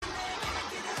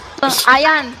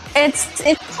Ayan. It's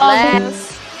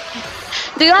Let's.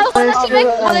 Do you also want to make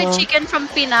colored chicken from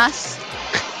Pinas?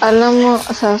 Alam mo,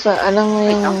 Sasa, alam mo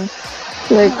yung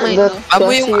like that Amo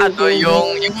class yung you ano, gave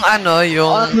me yung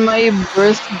on my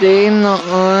birthday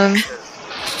noon.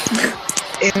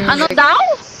 Ano daw?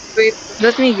 Wait,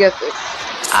 let me get it.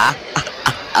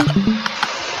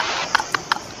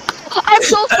 I'm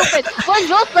so stupid. When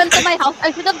Jules went to my house,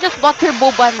 I should have just bought her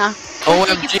boba na.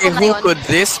 OMG, who could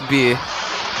this be?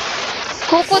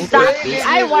 Who could that be?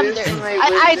 I wonder.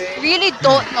 I really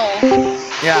don't know.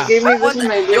 Yeah. Gave me this on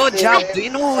my Yo, birthday. Jab, do you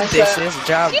know who this is?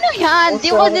 Jab, Sino yan? Di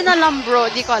ko din alam, bro.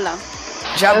 Di ko alam.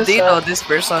 Jab, do you know this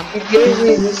person? You gave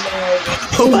me this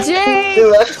on my birthday.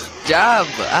 Diba? Jab,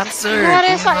 answer.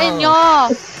 Nangyari sa inyo.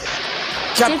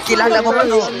 Jab, kilala mo ba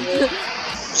no?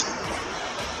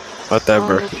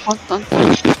 Whatever.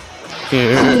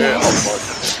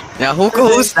 Yeah,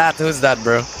 who's that? Who's that,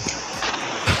 bro?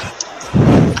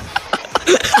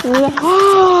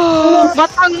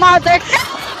 Batang mother.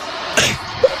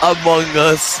 Among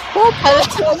Us.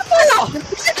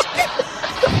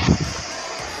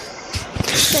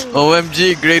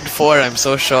 OMG, grade 4. I'm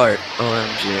so short.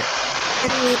 OMG.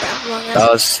 That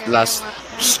was last.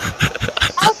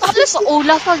 How tall is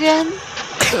Olaf again?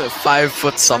 5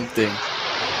 foot something.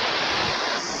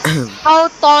 How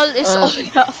tall is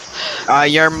Olaf?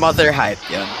 Your mother height,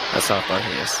 yun. That's how tall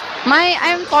he is.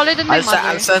 I'm taller than my mother.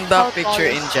 I'll send the How picture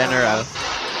tall? in general.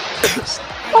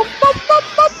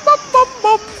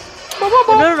 I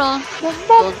don't know.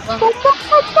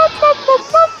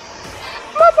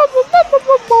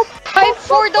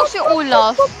 5'4" daw si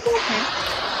Olaf.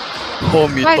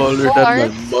 Homie, Right, taller four.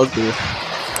 than my mother.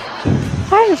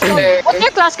 What's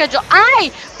your class schedule?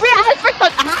 Ay!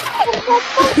 Pre-Alfredton!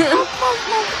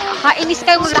 Kainis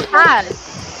kayong lahat.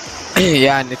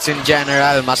 Yan, it's in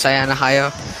general. Masaya na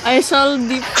kayo. I shall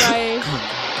deep fry.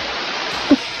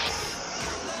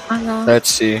 Ano? Let's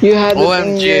see. You had it in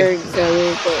OMG. your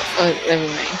galito. Never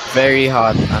mind. Very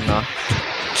hot, ano.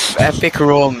 Epic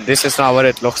room. This is not what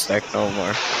it looks like no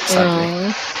more.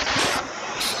 Sadly.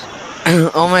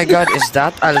 Oh my god, is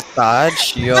that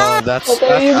Altaj? Yo, that's What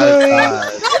are you doing?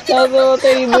 Altaj. Sasa, what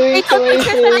are you doing to my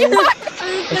face?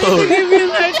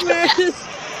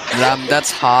 Ram,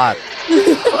 that's hot.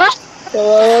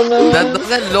 Kawawa naman. That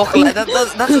doesn't look like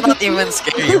that's not even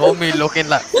scary. Homie looking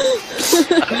like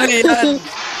ano yan?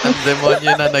 Ang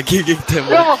demonyo na nagiging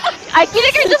demonyo. Bro, I feel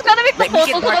like you're just gonna make the Make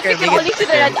it photo so that darker, we can make it only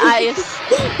see the red eyes.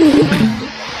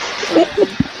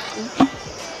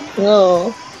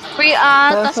 No.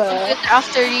 Tas Sasa. computer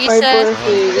after My recess.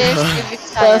 birthday. This, civic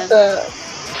science. Sasa.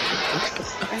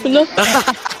 Hello?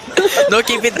 No,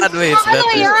 keep it that way. It's Ano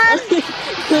better. yan?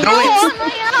 No, it's Ano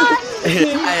yan?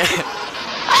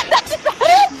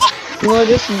 No,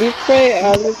 just deep fry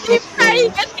Alex. Keep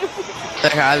trying it.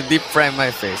 I'll deep fry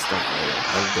my face. Don't worry.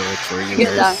 I'll do it for you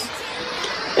Good lang. guys.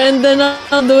 And then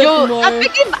I'll do it Yo, more. that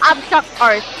became abstract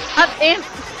art. That in.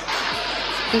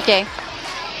 Okay.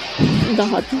 The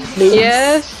hot days.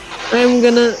 Yes. I'm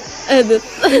gonna edit.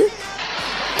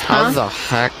 How the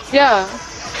heck? Yeah.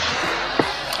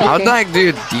 How Okay. the heck do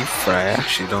you deep fry? I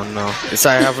actually don't know. It's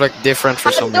I have like different for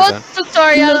some Do a reason.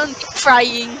 tutorial on deep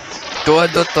frying. Do a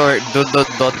tutorial,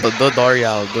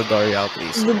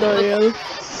 please. Tutorial.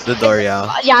 Tutorial.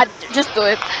 Yeah, just do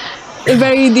it.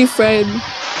 Very deep fried.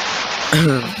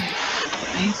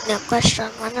 No question.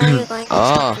 When are you going to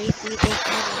Oh. stop retweeting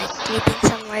and like tweeting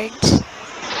some words?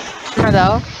 Ano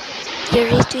daw? You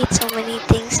retweet so many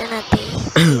things in a day.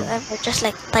 Do you ever just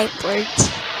like type words?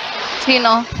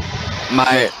 Sino?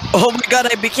 Oh my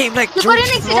god, I became like Di ko George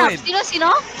rinig sila. Floyd.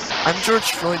 Sino? I'm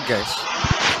George Floyd, guys.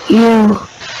 You.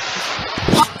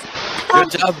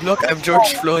 Good job, look, I'm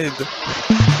George Floyd.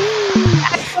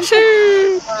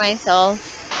 For myself.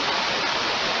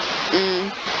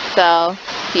 So,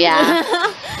 yeah.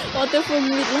 What if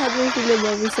mag-meet lahat ng sila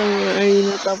dami sa mga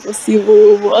arena tapos yung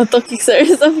umubo at talking sa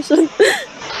reception?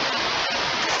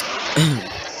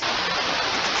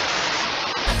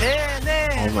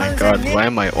 Oh my god,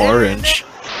 why am I orange?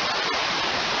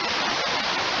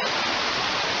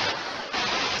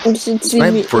 You should see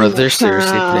My me brother in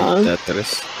seriously playing town.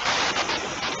 Tetris.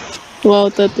 Wow,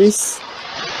 Tetris.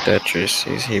 Tetris,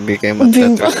 he became a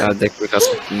Bimba. Tetris addict because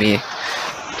of me.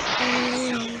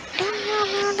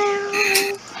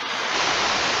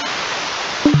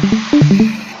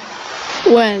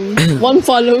 When? One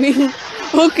following.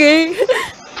 Okay.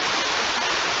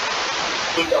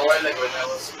 Good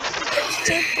boys.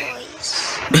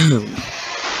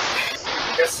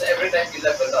 Because every time you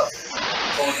level up,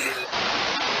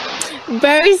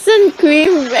 Berries and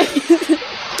cream.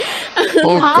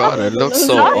 Oh god, I look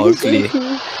so ugly.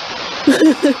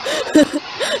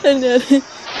 Nangyari.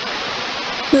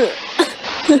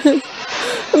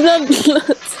 Blood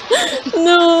loss.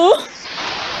 No.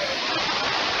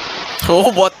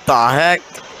 Oh, what the heck?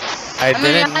 I Ano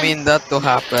didn't yan? mean that to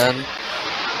happen.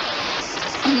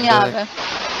 Ang nangyari?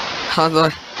 How do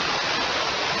I...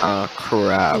 Oh,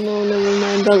 crap. No, never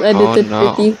mind. I'll edit it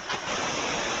no. pretty.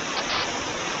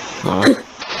 Huh?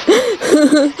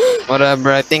 Whatever,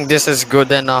 I think this is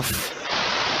good enough.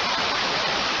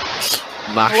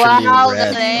 I'm actually Wow,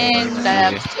 red. galing.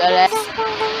 already. Galing.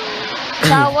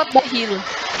 Sa what the hell?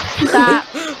 Sa...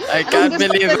 I can't gusto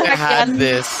believe ko I had yan?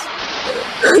 this.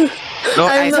 No,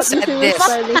 I I'm not said using this. my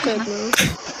spider set now.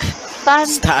 Stan...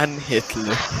 Stan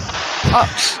Hitler.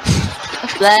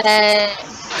 Bleh.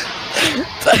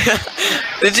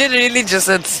 Did you really just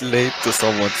said slate to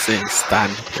someone saying Stan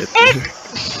Hitler?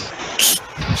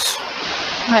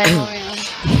 Ano yun?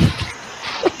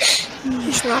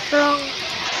 He's not wrong.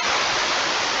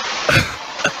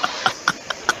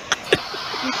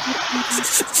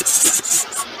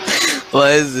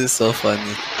 Why is this so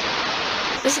funny?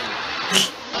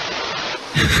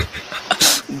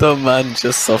 The man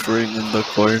just suffering in the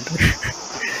corner.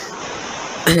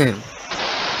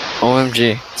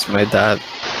 OMG, it's my dad.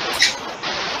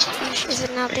 Is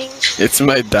it nothing? It's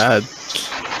my dad.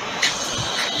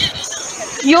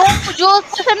 Yung Jules,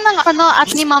 saan ng ano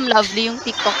at ni Ma'am Lovely yung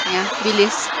TikTok niya?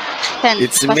 Bilis. Send.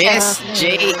 It's Pa-send. Miss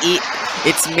J.E.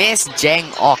 It's Miss Jeng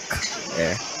Ok.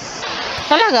 Yeah.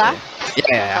 Talaga?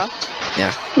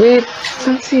 Yeah. Wait,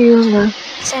 saan si Yuna?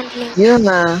 Send link.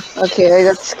 Yuna. Okay, I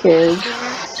got scared.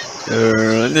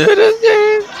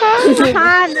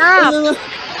 Hanap!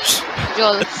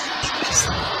 Jules.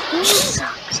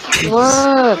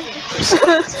 What?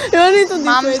 You want me to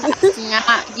Ma'am decide?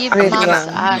 nga. Give Wait Ma'am lang.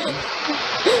 sa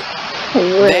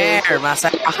Wait. There,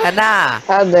 masaya ka na.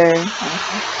 Other.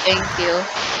 Thank you.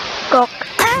 Cock.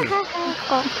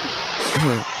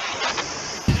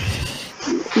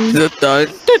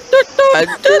 I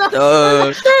said Girl.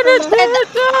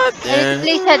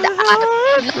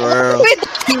 Wait!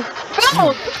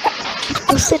 Bro!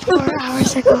 Posted 4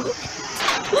 hours ago.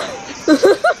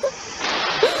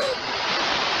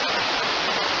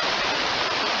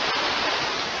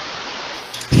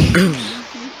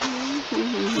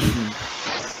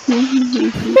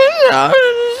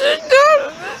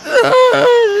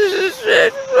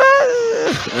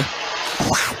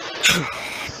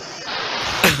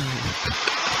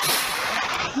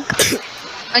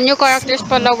 Ang new characters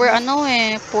pala were ano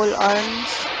pole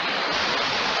arms.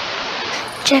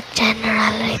 Check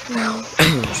general right now.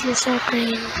 This is so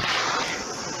green.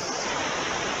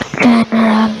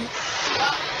 General.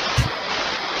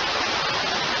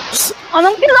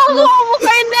 Anong ginagawa mo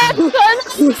kay Nelson?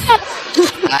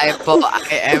 I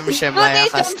am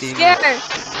Shemaya Castillo. Scare.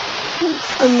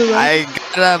 Ano ba? I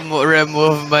gotta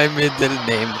remove my middle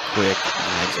name quick.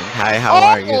 Imagine. Hi, how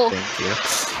are you? Oh. Thank you.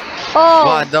 Oh.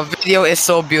 Wow, the video is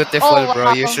so beautiful, Oh,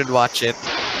 bro. wow. You should watch it.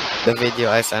 The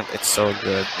video I sent, it's so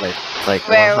good. Like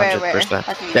Where? 100%.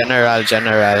 At me. General.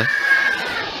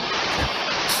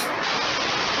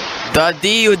 The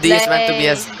DUD is meant to be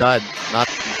as dud, not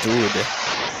dude.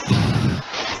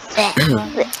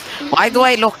 Why do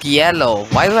I look yellow?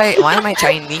 Why am I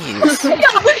Chinese?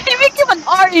 He make you an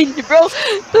orange, bro.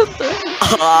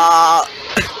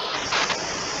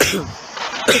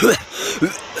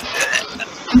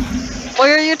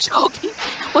 Why are you choking?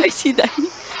 Why is he dying?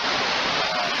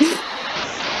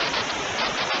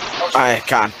 I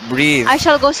can't breathe. I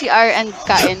shall go see R and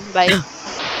Kain. Bye.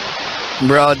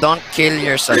 Bro, don't kill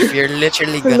yourself. You're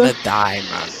literally gonna die,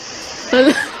 man.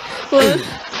 What?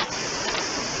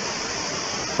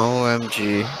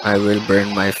 OMG, I will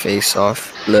burn my face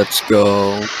off. Let's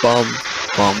go. Bum,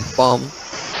 bum, bum.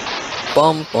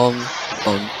 Bum, bum,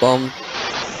 bum, bum.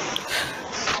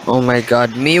 Oh my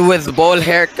god, me with bowl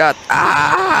haircut.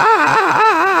 Ah!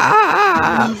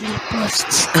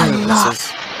 Posts a lot.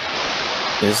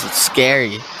 This is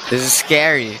scary. This is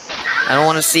scary. I don't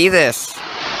want to see this.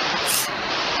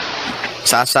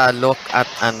 Sasa, look at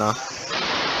ano.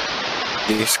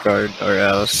 Discord or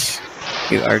else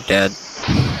you are dead.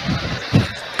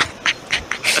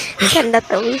 Send that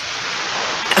away.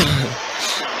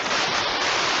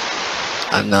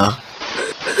 Ano?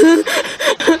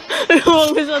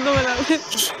 Huwag masyado malapit.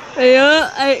 Ayun,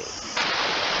 ay...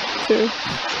 Sure.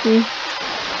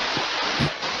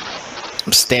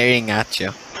 I'm staring at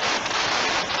you.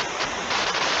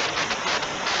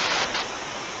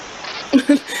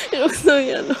 It looks so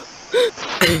yellow.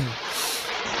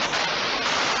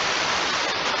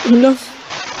 No.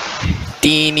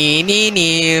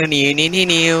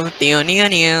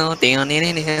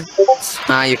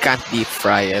 Ah, you can't deep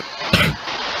fry it.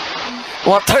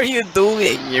 What are you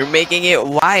doing? You're making it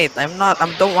white. I'm not.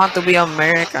 I don't want to be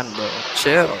American, bro.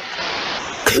 Chill.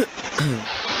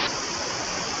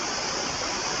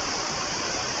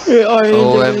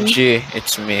 OMG,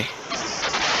 it's me.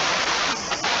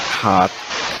 Hot.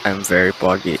 I'm very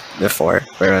poggy before,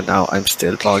 but now I'm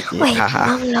still poggy. Wait,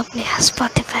 Haha. Mom Lovely has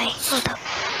Spotify. Hold up.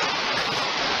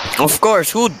 Of course,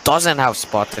 who doesn't have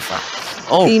Spotify?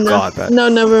 Oh Tina. god. No,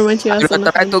 never mind. She has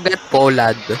Try to get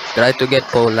Poland. Try to get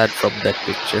Poland from that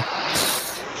picture.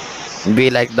 Be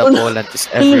like the Poland is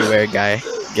everywhere guy.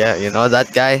 Yeah, you know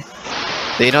that guy?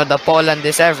 Do you know the Poland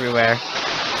is everywhere?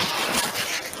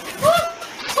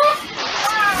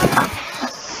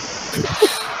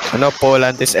 I know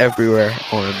Poland is everywhere.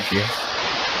 OMG.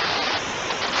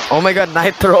 Oh my god,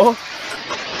 Nitro!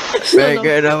 Very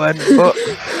good naman po.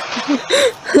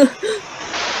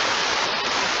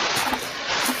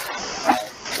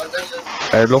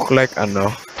 I look like an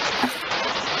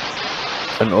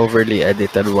overly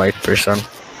edited white person.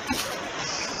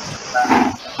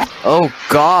 Oh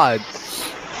god!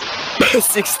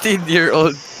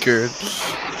 16-year-old girl.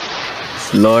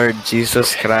 Lord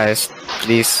Jesus Christ,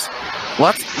 please.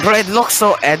 What? Bro, it looks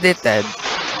so edited.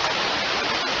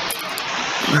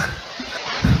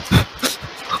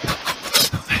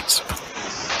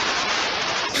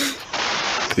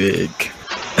 Big.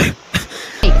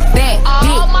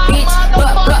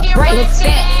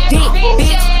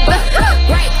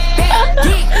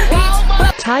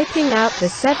 Typing out the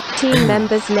 17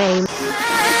 members' name.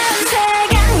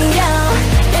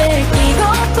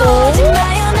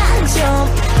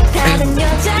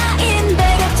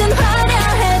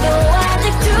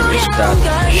 Who's that?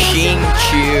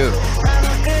 Shinchu.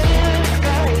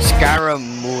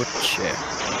 Scaramucci.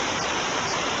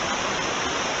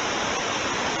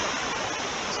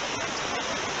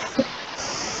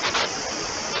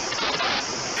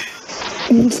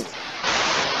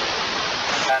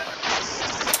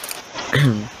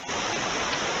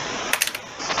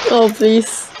 Oh,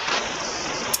 please.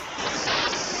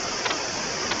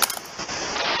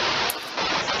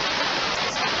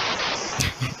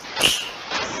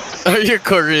 Are you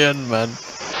Korean, man?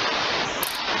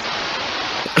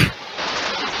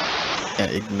 Yeah,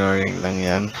 ignoring lang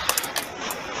yan.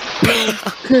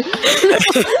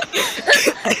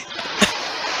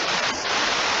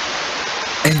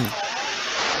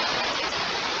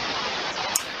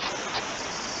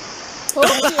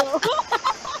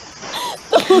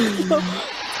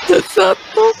 That's not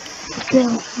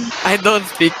Tokyo. I don't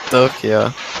speak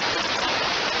Tokyo.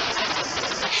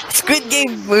 Squid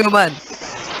Game, woman.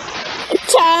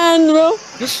 Chan, bro.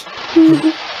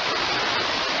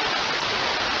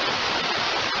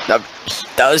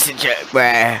 That was a joke,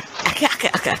 bruh.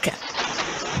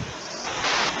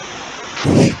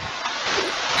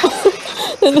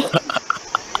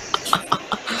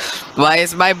 Why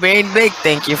is my brain big?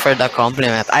 Thank you for the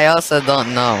compliment. I also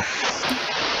don't know.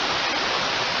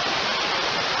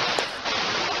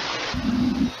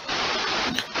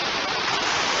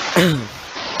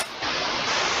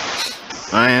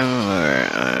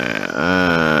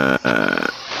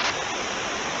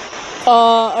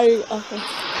 Are you okay?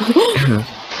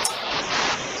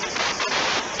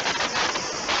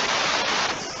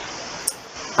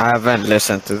 I haven't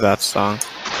listened to that song.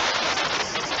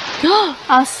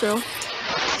 Astro.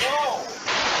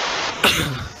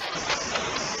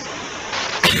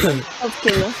 Love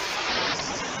killer.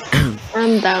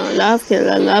 I'm down. Love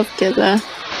killer. Love killer.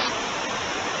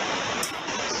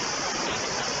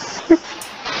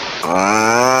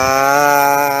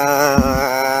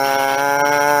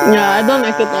 Yeah, I don't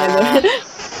like it either.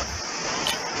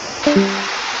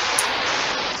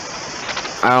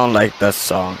 I don't like that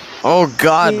song. Oh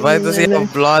god, why does he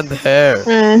have blonde hair?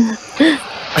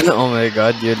 Oh my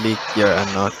god, you leaked your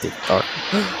TikTok.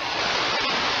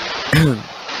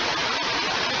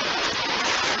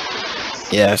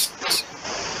 Yes.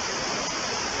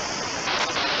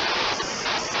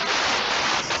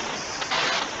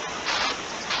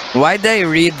 Why'd I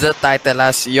read the title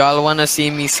as y'all wanna see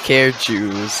me scare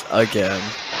Jews again?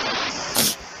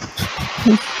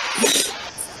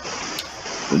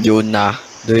 Yuna,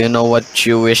 do you know what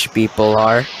Jewish people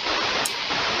are?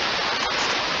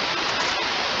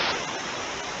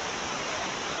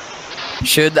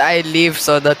 Should I leave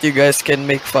so that you guys can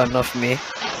make fun of me?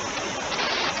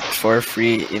 For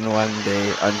free in one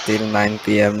day until 9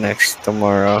 PM next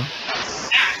tomorrow.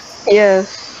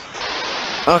 Yes.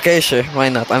 Okay, sure. Why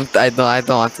not? I don't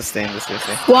want to stay in this with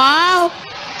you. Wow!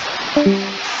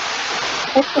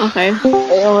 Okay.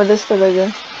 Ay, umalis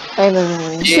talaga. Ay,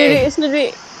 naman.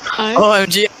 Seriously.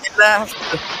 OMG, I laughed.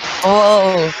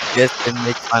 Oh, you guys can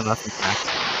make fun of me.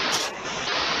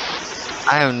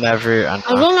 I am never I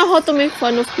don't know how to make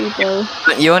fun of people.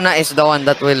 Yuna is the one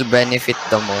that will benefit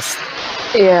the most.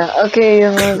 Yeah, okay,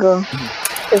 you may go.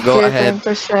 It's Go your ahead. time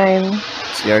to shine.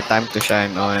 It's your time to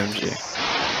shine, OMG.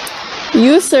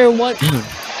 You, sir, what?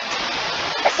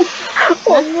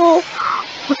 Oh no!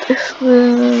 What is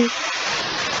this?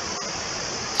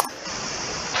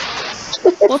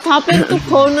 What happened to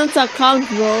Conan's account,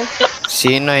 bro?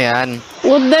 Sino yan?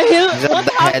 What the hell? Is that What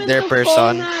the happened header to person?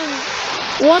 Conan?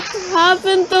 What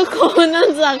happened to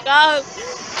Conan's account?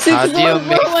 How do you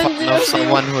make fun of 61410.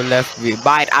 someone who left me?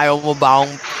 Bakit ayaw mo ba akong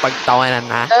pagtawanan,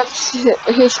 ha? That's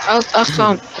his alt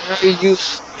account.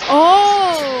 Use.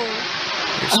 Oh!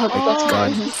 Yes, Alt my Oh,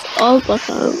 God. it's alt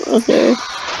account. Okay.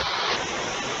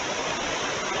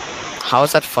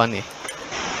 How's that funny?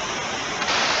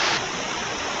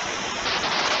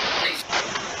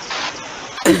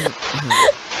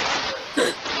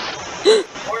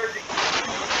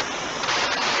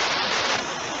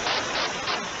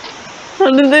 How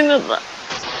did I not?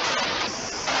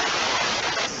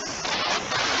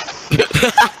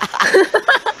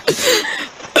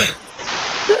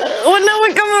 Wala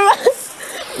may kamaras!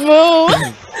 Bro! I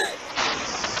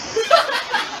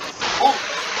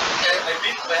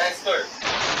beat my high score.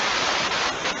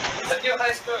 Is that your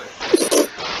high score?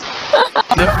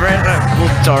 The friend of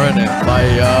Buktaran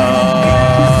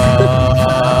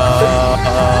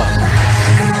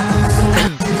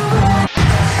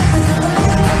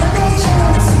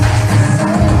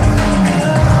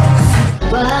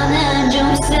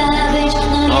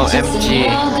OMG.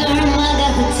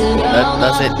 That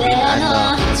doesn't mean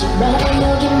ano.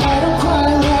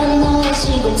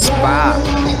 Spa.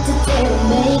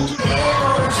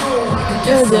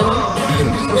 Yeah, then.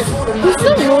 What's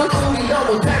the most?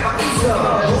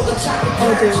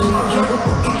 Oh, damn.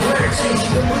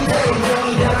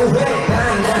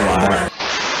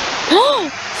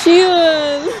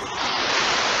 Chill!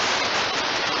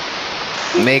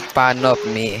 Make fun of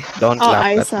me. Don't Oh,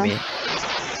 laugh Isa. at me.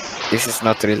 This is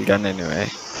not real gun anyway.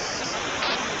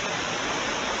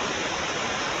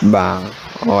 Bang.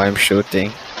 Oh, I'm shooting.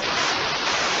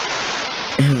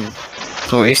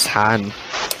 Who is Han?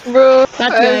 Bro,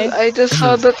 That guy. I just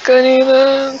saw that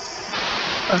kanina.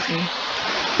 Okay.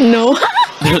 No.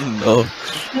 No.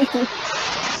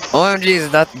 OMG is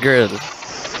that girl.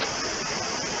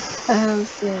 I have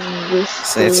seen this.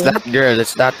 So it's that girl.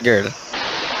 It's that girl.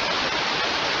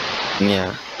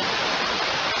 Yeah.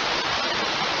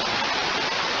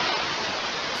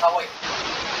 How I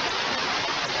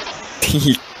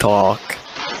TikTok.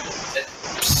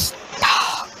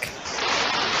 TikTok.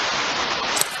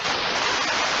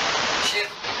 shit.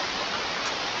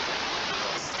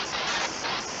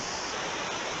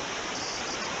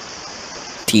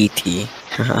 TT.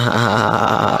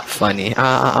 Funny.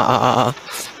 Ah.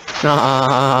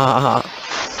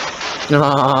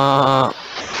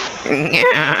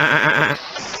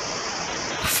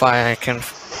 Fine, I can.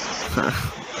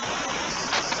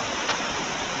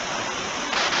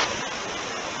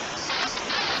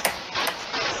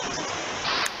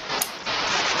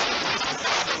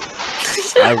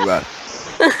 I run.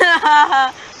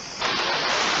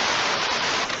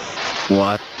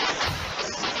 What?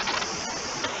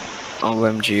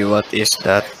 OMG, what is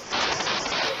that?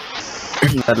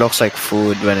 That looks like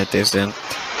food when it isn't.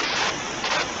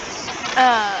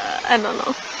 I don't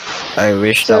know. I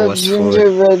wish that was food.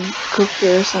 gingerbread cookie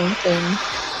or something.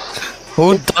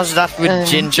 Who does that with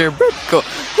gingerbread Who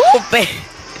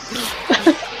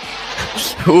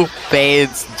Who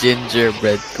pays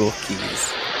gingerbread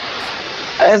cookies?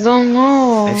 I don't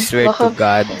know. I swear to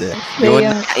God.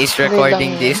 Yuna is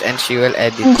recording this and she will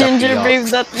edit the piox.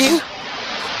 Gingerbrave.you.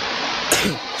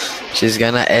 She's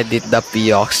gonna edit the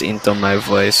piox into my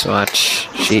voice.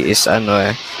 Watch. She is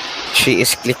she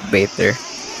is clickbaiter.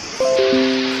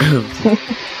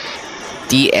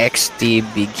 TXT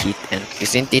big hit and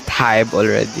isn't it hype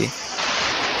already?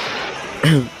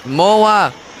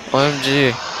 Moa!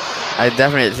 OMG. I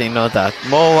definitely know that.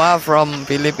 Moa from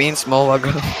Philippines. Moa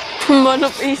girl. Man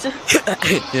of Asia.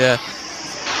 Yeah.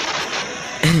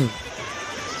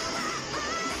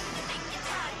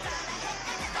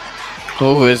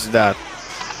 Who is that?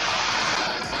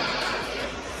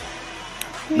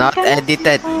 Not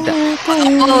edited.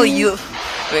 Oh, you.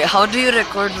 Wait, how do you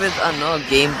record with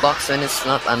game box when it's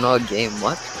not game?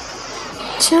 What?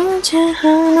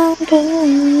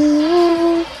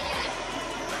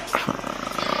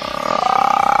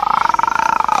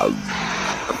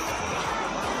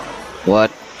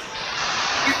 What?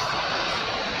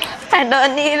 I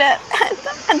don't need it.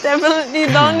 I definitely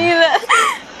don't need it.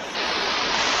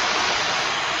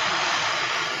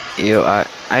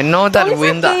 I know that Oh, it's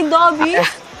Winda. okay, Dobby.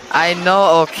 I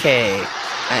know, okay.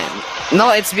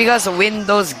 No, it's because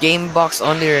Windows Gamebox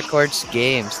only records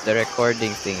games. The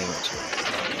recording thing.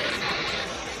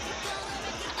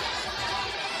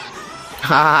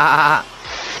 Hahaha.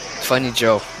 Funny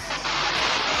joke.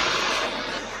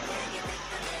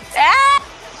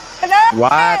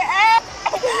 What?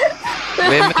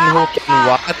 Women who can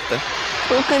what?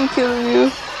 Who can kill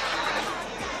you?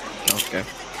 Okay.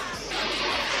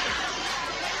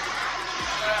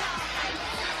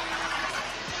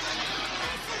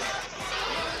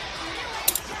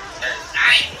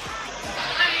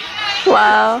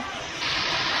 Wow.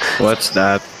 What's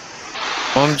that?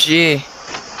 OMG.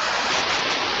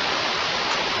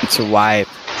 It's a wipe.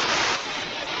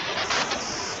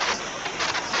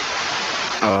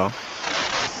 Oh.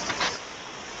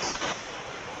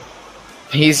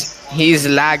 He's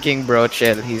lagging, bro.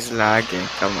 Chill. He's lagging.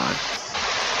 Come on.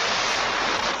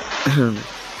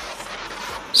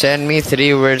 Send me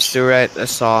 3 words to write a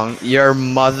song. Your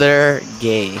mother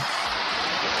gay.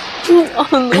 Oh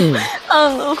no. Oh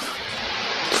no.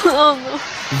 Oh no.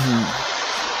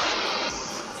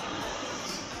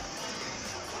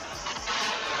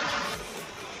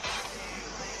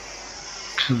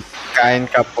 Kain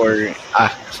ka por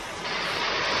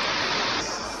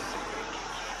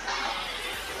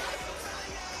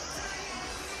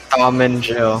Tom and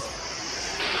Jill.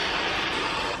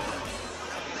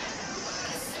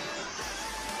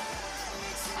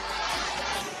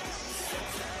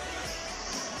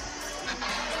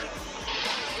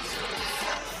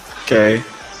 Okay.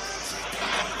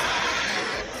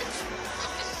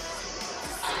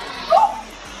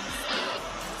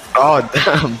 Oh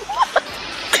damn.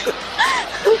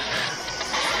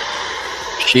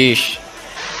 Sheesh.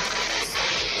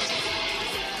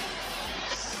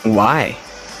 Why?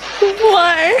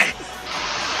 Why?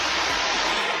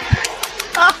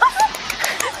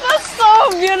 That's so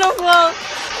beautiful.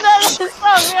 That is so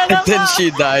beautiful. And then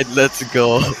she died. Let's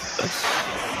go.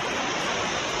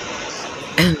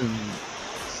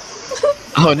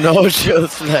 Oh no,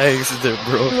 Jill's legs, they're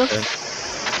broken.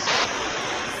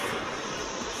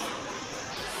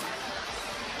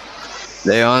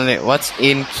 They only. What's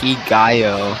in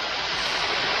Kigayo?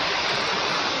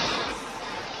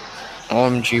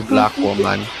 OMG, black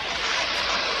woman.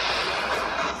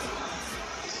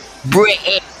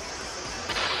 British.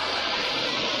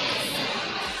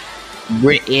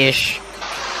 British.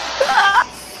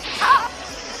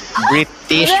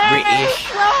 British.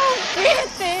 So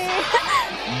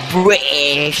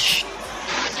British.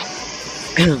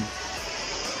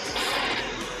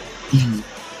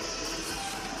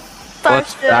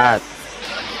 What's Touched it. that?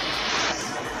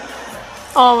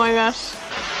 Oh my gosh.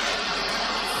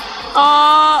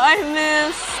 Oh, I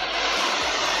miss.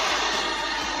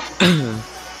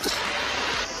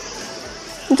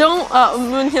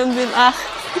 Moon Hyunbin.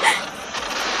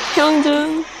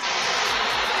 Hyungjun.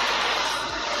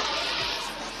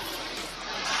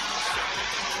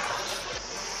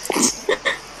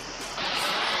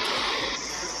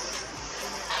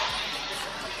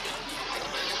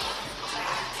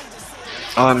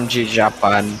 OMG,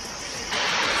 Japan.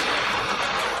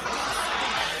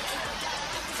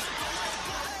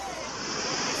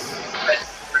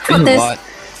 What is? What?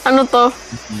 Ano to?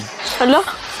 Hala?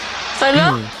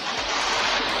 Hala?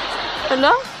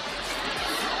 Hala?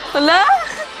 Hala?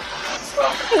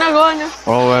 Ginagawa niya.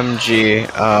 OMG,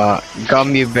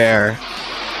 gummy bear.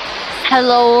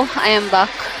 Hello, I am back.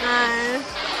 Hi.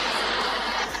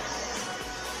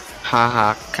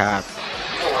 Haha, cat.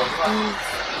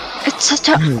 It's such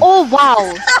a... Oh,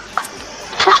 wow.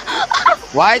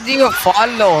 Why do you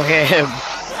follow him?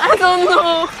 I don't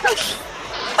know.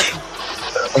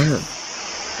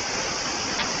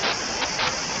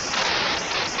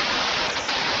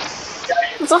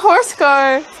 It's a horse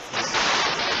car.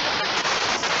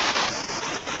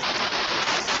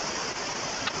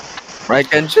 I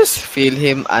can just feel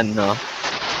him,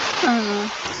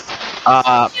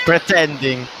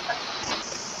 pretending.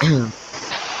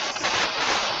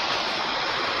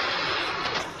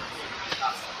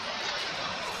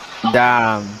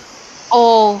 Damn.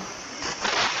 Oh.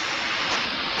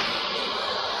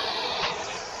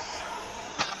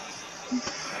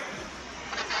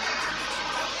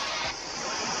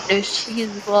 There's his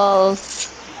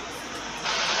balls.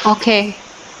 Okay.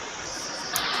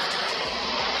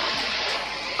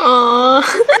 Aww.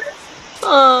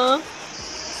 Aww.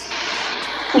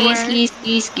 Ski,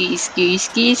 ski, ski, ski, ski,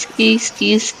 ski, ski,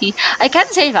 ski, ski. I can't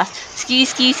say fast. Ski,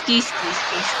 ski, ski, ski,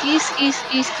 ski, ski, ski,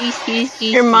 ski, ski, ski,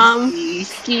 ski. Your mom. Ski,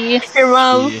 ski. Your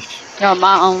mom. Your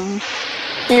mom.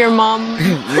 Your mom.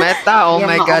 Meta, oh Your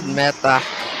my mom. god, meta.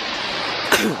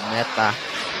 Meta.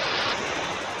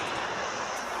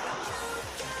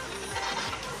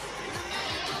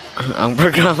 Ang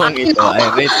programang ito ay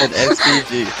rated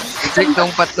SPG.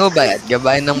 Striktong patnubay at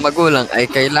gabay ng magulang ay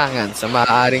kailangan sa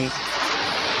maaaring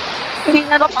Hindi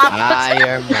na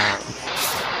fireman.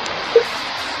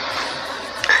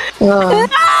 Yeah.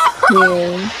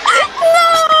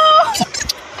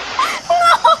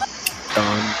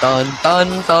 Ton.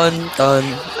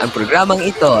 Ang programang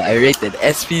ito ay rated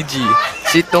SPG.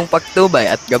 Sitong pagtubay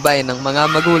at gabay ng mga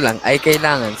magulang ay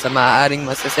kailangan sa maaaring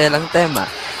masaselang tema,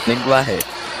 lengguwahe,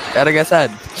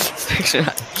 karagasan, sexual,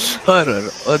 horror,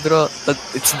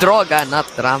 it's droga, not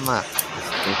drama.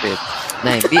 Repeat.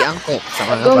 9. Be angkop sa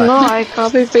mga Don't know, bata. I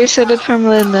copy pasted it from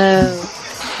Linnell.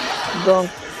 Don't.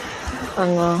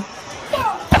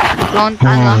 Don't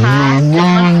ha.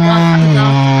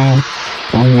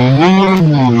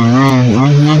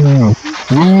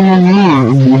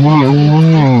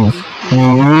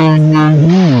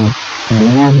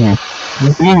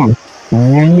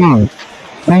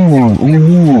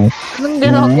 Anong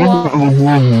ginagawa?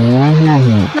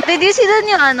 Natidisi doon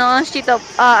yung sheet of,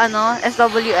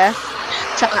 SWF.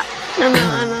 Tsaka,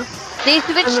 Ano? they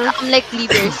switch like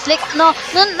leaders. Like, not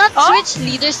switch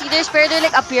leaders, pero they're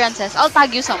like appearances. I'll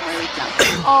tag you somewhere, wait lang.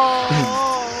 Oh.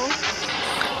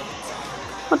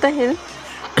 What the hell?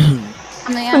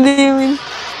 Ano yan? What do you mean?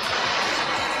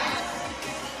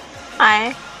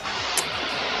 I.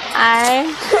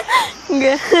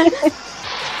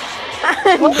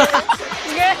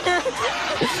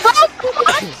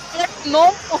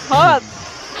 No, hot.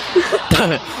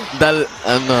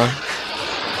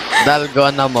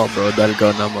 Dalgona mo, bro.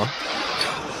 Dalgona mo.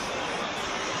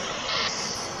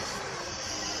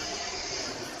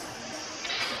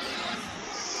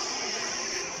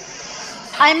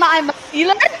 I'm a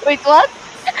healer? Wait, what?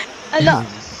 Ano?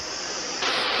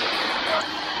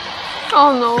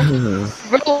 Oh no.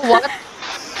 Bro, what?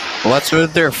 What's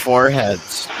with their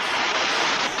foreheads?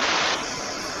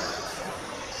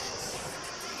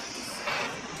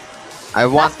 I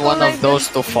want That's one all of I those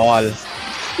to fall.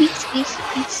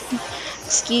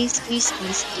 Ski.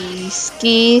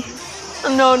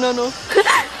 No.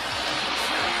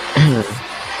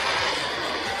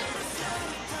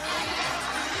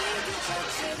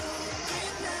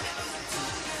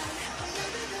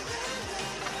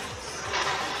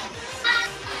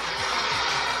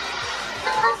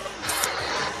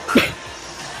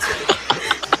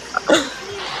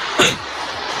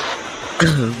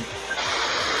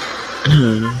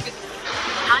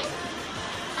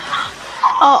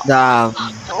 Oh. Damn,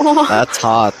 that's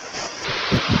hot.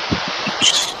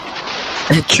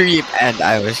 Trip and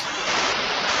I was.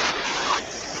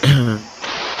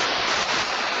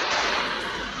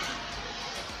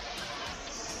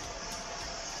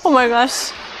 Oh my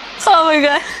gosh. Oh my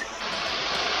god.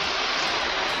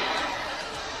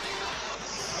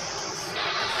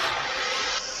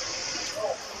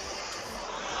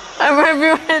 I'm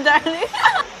everywhere, darling.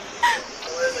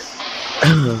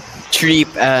 Trip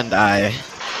and I.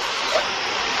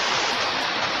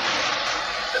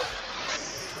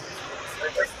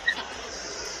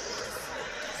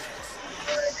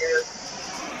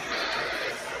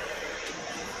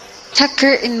 Check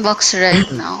your inbox right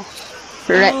now.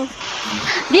 Right.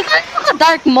 Di ka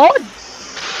naka-dark mode.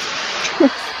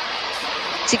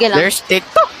 Sige lang. There's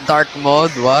TikTok dark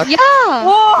mode. What? Yeah.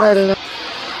 Well,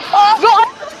 Bro,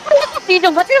 ano dito?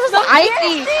 Ba't yun sa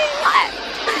IT?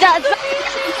 That's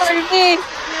for me.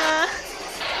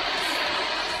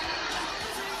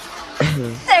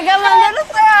 Teka, magano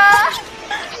siya.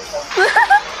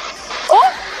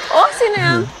 Oh, sino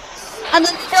yan? Ano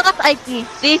dito ka sa IT?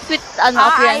 They switch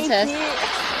appearances. IT.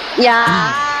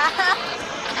 Yeah.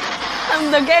 I'm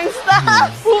the gangsta.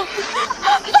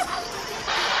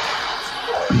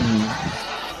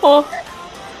 Oh.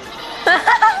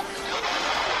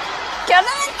 Kaya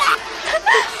naman ka.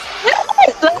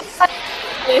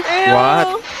 What?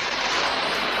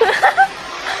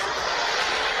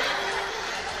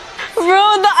 Bro,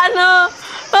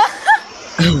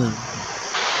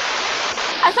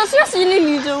 I thought she was really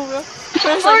little, bro.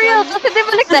 For real, kasi di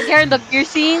ba like the hair and the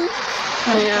piercing?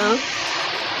 Yeah.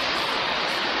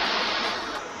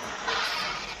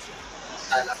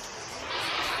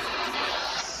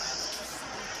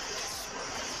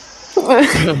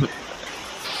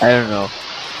 I don't know.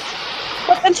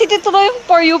 Ba't ang siti tuloy yung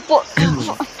for you po?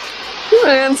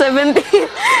 Ayan, 17.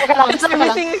 Teka lang, It's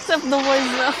everything except the voice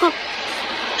now.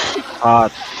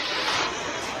 Hot.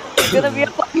 It's gonna be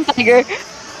a fucking tiger.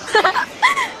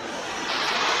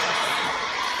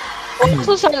 Oh,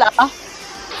 susala.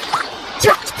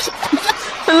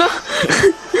 Hello?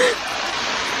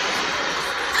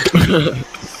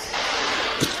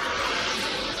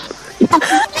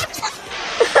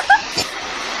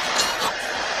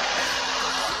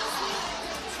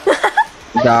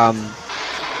 Damn.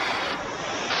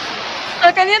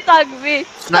 Can you tag me?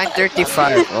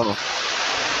 9:35. Oh.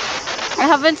 I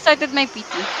haven't started my PT.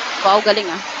 Wow, galing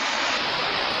ah.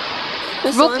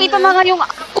 This Rookie one, pa mga yung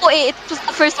ako eh. It was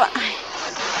the first one. Ay,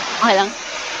 okay lang.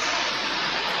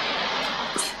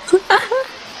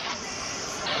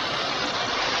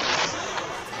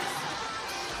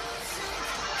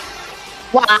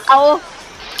 Wow!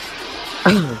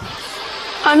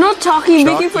 Ano? Chalky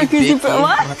Bicky for Bicky. Kitty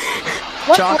What?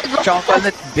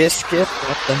 Chocolate biscuit?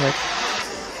 What the heck?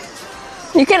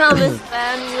 You can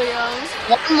understand, William.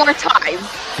 One more time.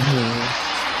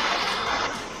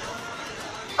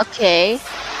 Okay.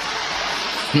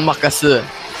 Makasu.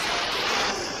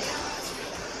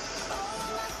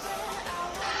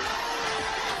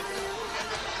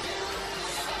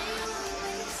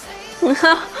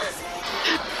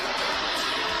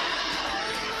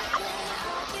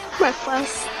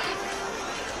 Breakfast.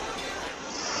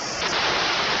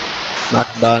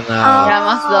 McDonald's. Yeah,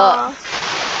 mas do.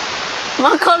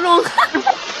 Makarong.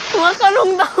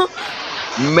 Makarong daw.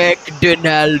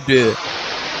 McDonald's.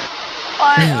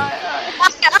 Ay.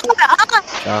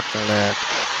 Chocolate.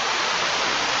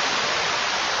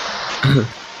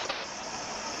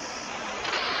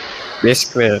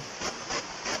 Biscuit.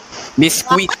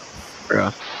 Biscuit.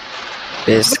 Bro.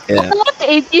 Biscuit. What the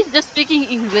 80s just speaking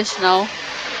English now?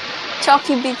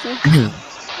 Chalky Bicky.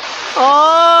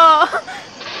 Oh!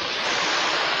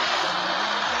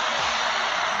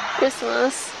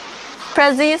 Christmas.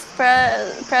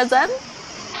 Present?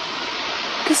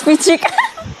 Crispy chicken.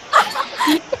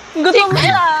 Gutom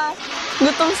siya.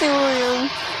 Gutom si William.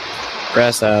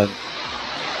 Present.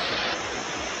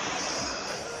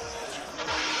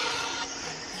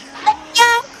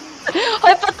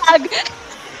 Ay, patag!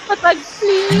 Patag,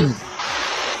 please!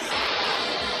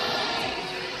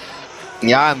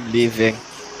 Yeah, I'm leaving.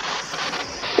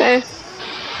 Okay.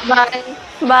 Bye!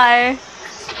 Bye.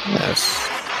 Yes.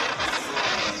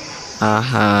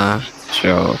 Aha.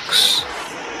 Jokes.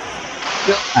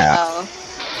 Wow.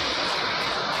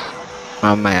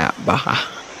 Mamaya, baka.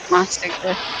 Master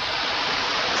ko.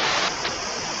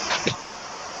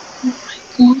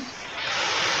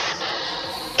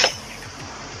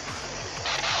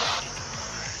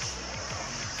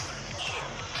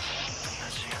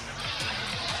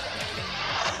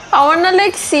 I wanna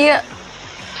like see it.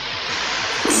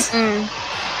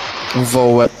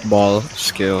 Voet ball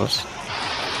skills.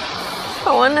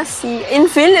 I wanna see in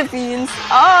Philippines.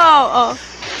 Oh.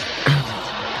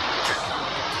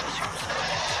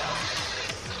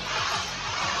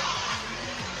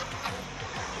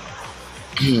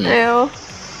 Ew.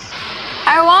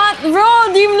 I want, bro,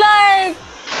 Team like.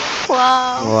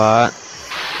 Wow. What?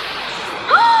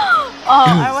 Oh,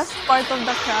 I was part of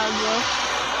the crowd, bro.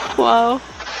 Wow.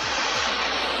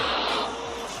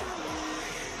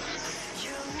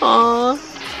 Oh.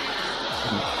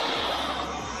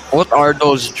 What are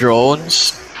those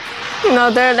drones? No,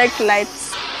 they're like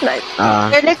lights. Like,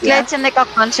 They're like lights in like a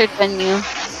concert venue.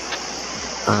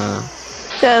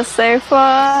 just say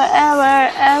forever,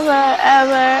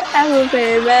 ever,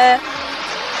 baby.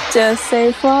 Just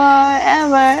say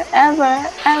forever, ever,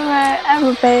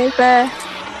 baby.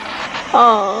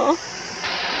 Oh.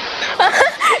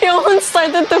 Yung one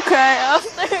started to cry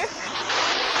after.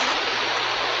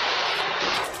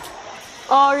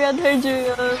 Oh, Red Hair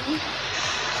Julian.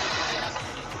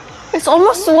 It's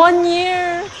almost 1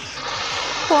 year.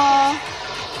 Wow.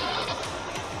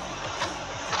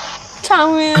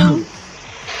 Changmin.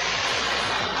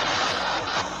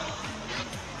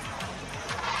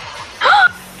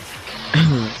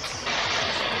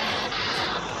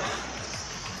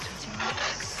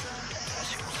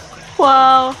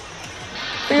 Wow.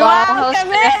 Wow, how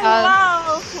Kevin! special.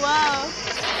 Wow.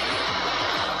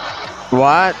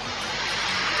 What?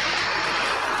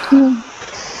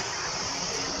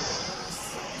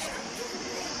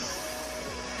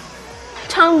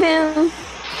 Changbin.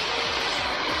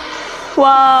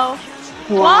 Wow.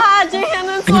 Wow,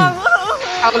 Jihyun's song.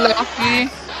 How lucky.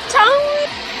 Changbin.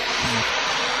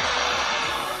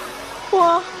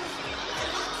 Wow.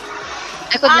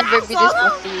 I could never be this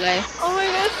lucky guy. Oh my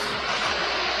god.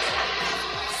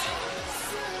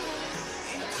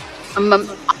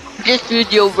 This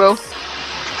video, bro.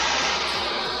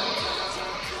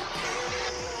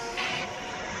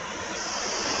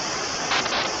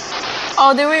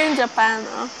 Oh, they were in Japan.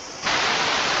 Oh.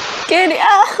 Get it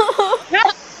out.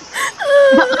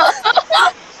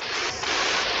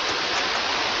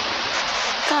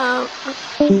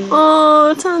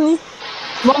 Oh, Tani.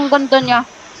 Ang ganda niya.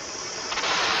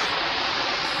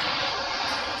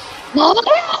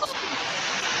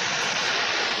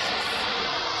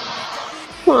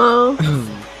 Wow.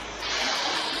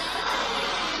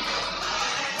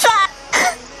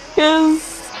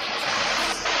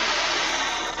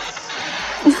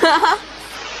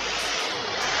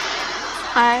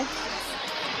 Hi.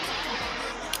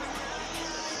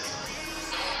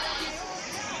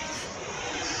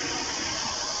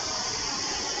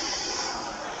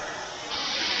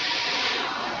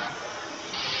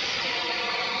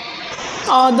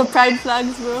 Oh, the pride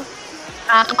flags, bro.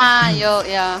 Yo,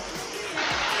 yeah.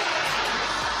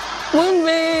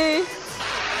 Moonbay!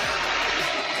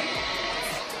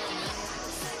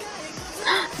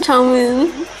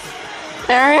 Chongmin.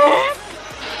 Eric!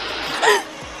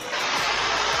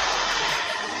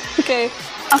 Okay.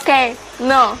 Okay.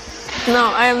 No.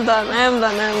 No, I am done. I am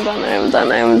done. I am done. I am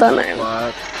done. I am done. I am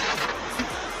What?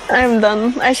 I am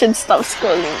done. I should stop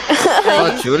scrolling.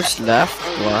 Oh, Jules left?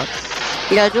 What?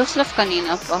 Yeah, Jules left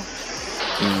kanina pa.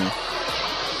 Hmm.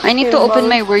 I need to Yung open bawal.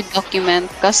 my Word document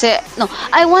kasi no,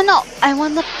 I wanna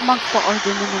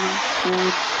magpa-order na ng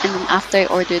food, and then after I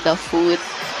order the food,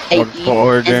 I eat.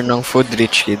 Mag-order And ng food,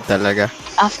 rich kid talaga.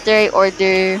 after I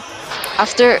order,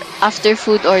 after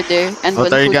food order, and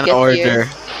What when are you food gonna gets order? here,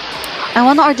 I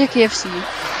wanna order KFC.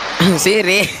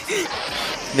 Siri!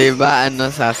 Diba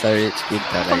ano, Sasa rich kid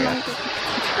talaga?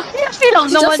 KFC lang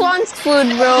She just wants food,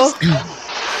 bro.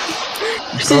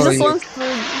 She So just you- wants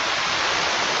food.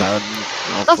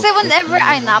 Kasi whenever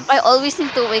I nap, I always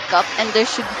need to wake up and there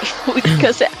should be food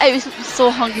kasi I'm so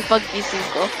hungry pag gising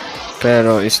ko.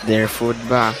 Pero is there food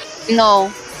ba? No.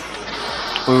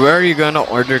 Where are you gonna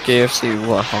order KFC?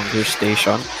 What, hunger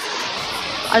station?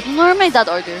 I don't know where my dad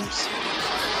orders.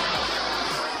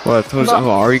 What?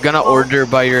 Are you gonna order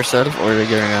by yourself or are you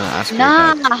gonna ask your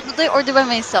Nah, dad? how do I order by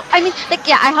myself? I mean, like,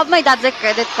 yeah, I have my dad's like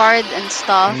credit card and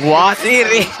stuff. What,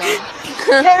 Siri?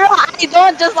 Pero I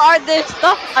don't just order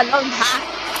stuff alone, ha?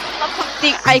 That's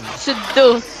something I should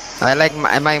do. I like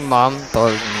my mom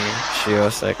told me, she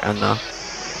was like, ano,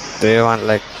 do you want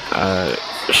like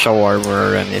shawarma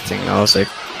or anything? I was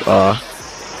like,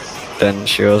 then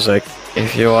she was like,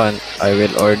 if you want, I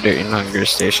will order in hunger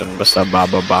station basta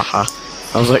bababa ka.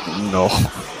 I was like, no.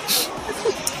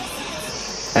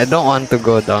 I don't want to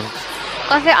go down.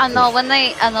 Kasi when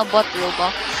I bought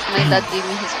Robux, my dad gave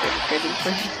me his credit card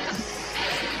information.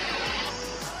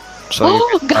 So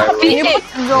you can buy Gabi! You put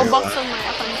Robux on my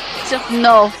account. So,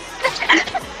 no.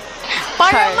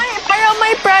 Para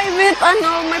may private,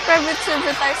 may private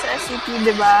server tayo sa SCP,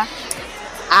 di ba?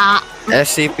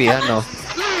 SCP, ano?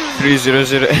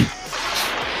 300.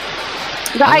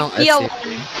 The Anong IKEA SCP?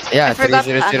 one. Yeah, I forgot,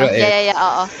 3008. yeah,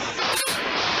 oo.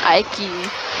 IKEA.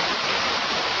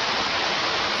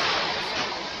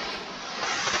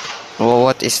 Oh,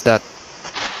 what is that?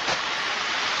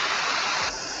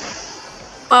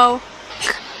 Wow.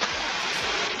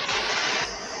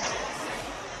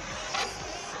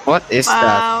 What is that?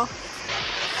 Wow.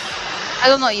 I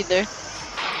don't know either.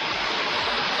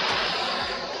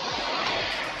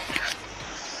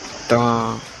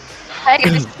 Hey,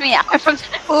 this is me. I'm from...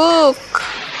 Look.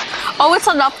 Oh, it's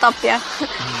a laptop, yeah.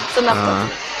 It's a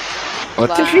laptop.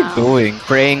 What are you Wow. doing?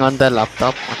 Praying on the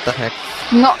laptop? What the heck?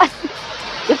 No.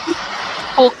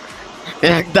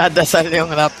 Nagdadasal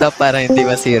yung laptop para hindi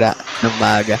masira ng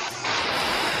maaga.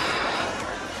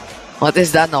 What is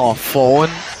that now? A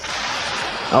phone?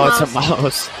 Oh, it's a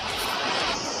mouse.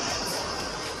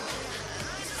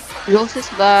 Rose is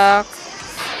back.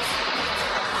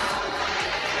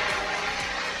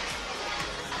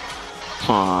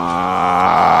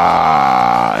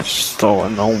 Sto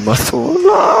nang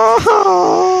masula.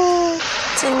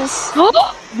 Since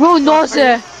Bro,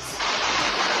 Nose!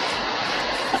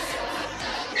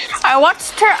 I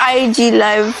watched her IG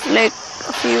live like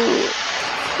a few,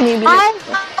 maybe like,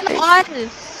 On!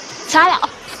 Sana!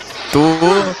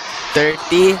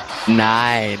 2:39.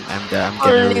 I'm gonna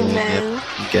Holy ruin it. man.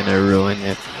 I'm gonna ruin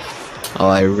it. Oh,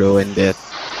 I ruined it.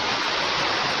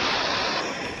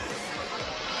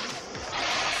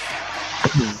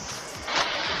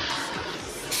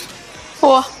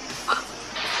 Wah.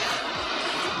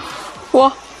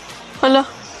 Wah. Hala.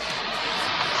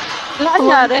 Wala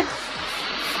nangyari.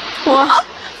 Wah.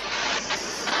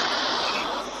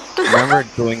 Remember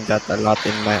doing that a lot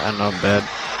in my bed.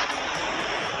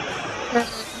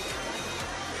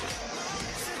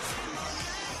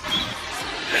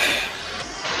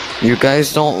 You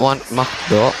guys don't want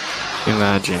McDo?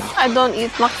 Imagine. I don't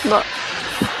eat McDo.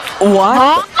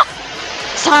 What?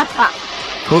 Sana!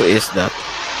 Who is that?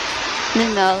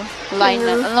 Lionel.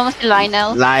 Lionel. Alam mo si Lionel?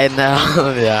 Lionel,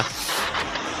 yeah.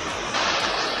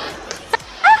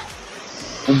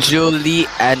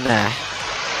 Juliana.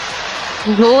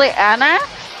 Juliana?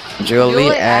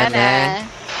 Juliana.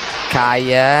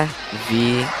 Kaya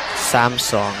V.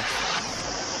 Samsung.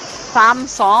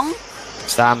 Samsung?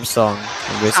 Samsung.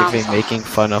 I'm basically Samsung. making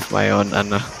fun of my own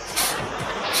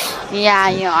Yeah,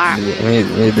 you are.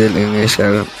 Middle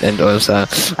initial. And also,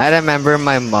 I remember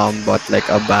my mom bought like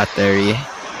a battery.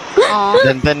 Oh.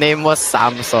 Then the name was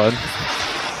Samson.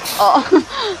 Oh.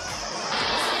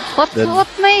 What Then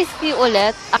may si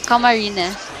ulit?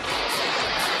 Camarines.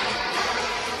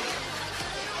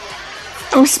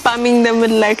 I'm spamming them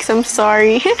with likes. I'm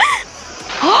sorry.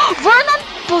 Vernon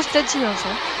posted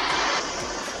seryoso.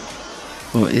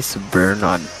 who is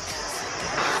Vernon?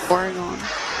 Vernon.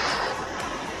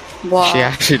 Wow. She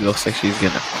actually looks like she's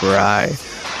gonna cry.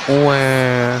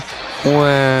 Wah,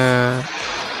 wah.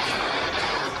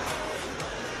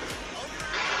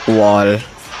 Wall.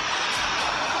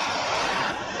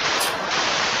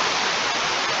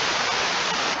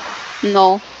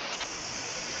 No.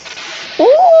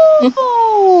 Ooh.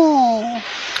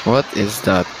 What is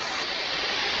that?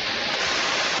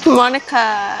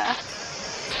 Monica.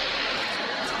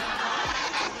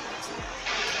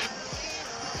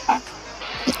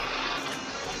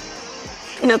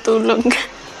 Natulog.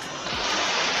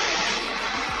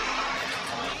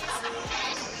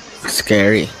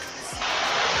 Scary.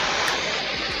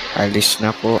 Alis na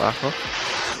po ako.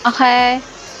 Okay.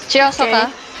 Seryoso Okay. ka?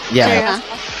 Yeah. Sure ka?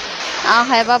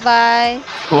 Okay, bye-bye.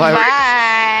 Why?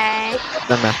 Bye.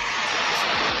 Na.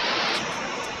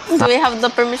 Do we have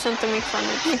the permission to make fun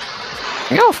of you?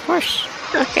 Yeah, of course.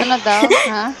 Okay. Ano daw?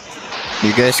 Ha?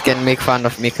 You guys can make fun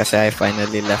of me kasi I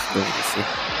finally left the VC.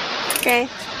 Okay.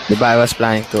 Diba I was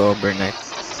planning to overnight.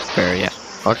 Pero yeah.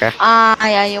 Okay.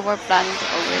 Yeah, you were planning to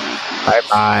overnight.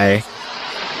 Bye-bye.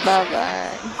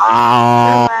 Bye-bye.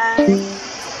 Ah.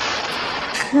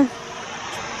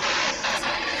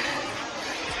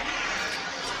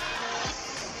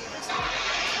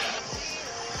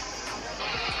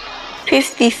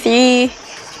 $53.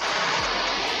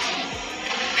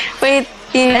 Wait,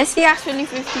 is he actually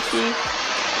 53?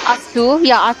 Atsu?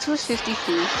 Yeah, Atsu's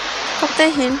 53. What the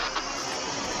hell?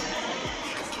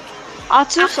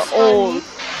 Atsu's Actually. old.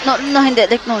 No, hindi.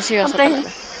 Like, no, seryoso Okay.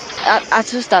 talaga.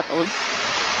 Atsu's that old.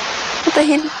 What the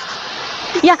hell?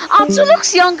 Yeah, Atsu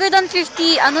looks younger than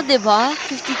 50, ano, diba?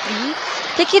 53?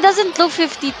 Like, he doesn't look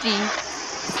 53.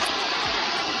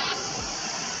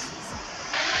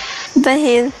 What the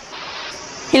hell?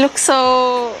 He looks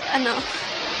so,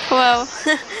 wow.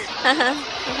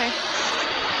 Okay.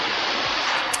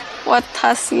 What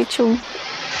has YouTube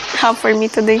have for me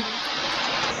today?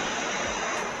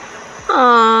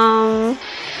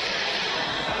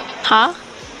 Huh?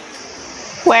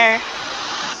 Where?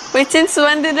 Wait, since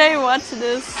when did I watch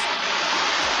this?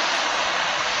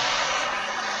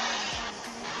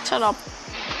 Shut up.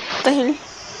 What the hell?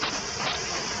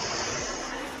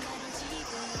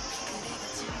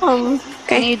 I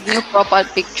Okay. need new profile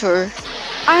picture.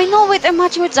 I know, wait, I'm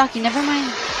matching with Zaki. Never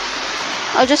mind.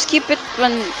 I'll just keep it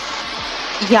when...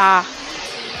 Yeah.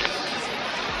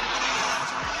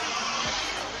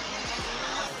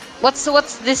 What's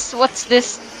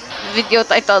this video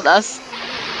titled as?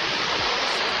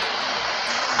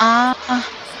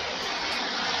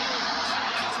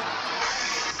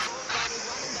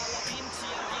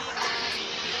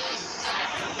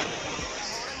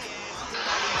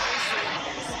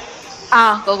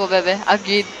 Go bebe.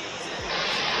 Agreed.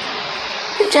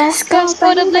 Just go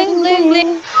For the bling bling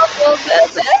bling. Go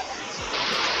bebe.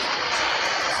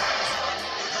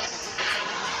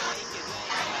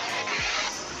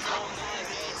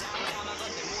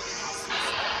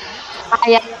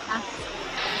 Yeah.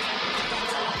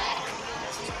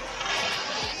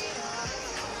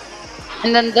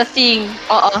 And then the thing.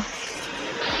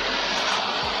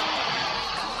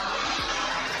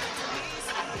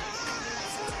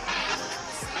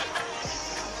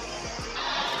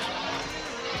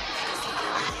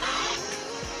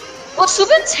 Was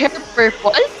Subin's hair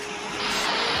purple?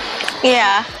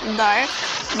 Yeah, dark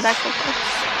purple.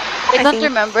 I don't think-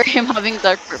 remember him having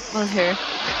dark purple hair.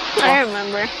 I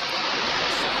remember.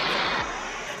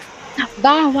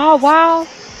 Wow.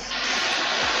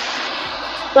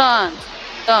 Done.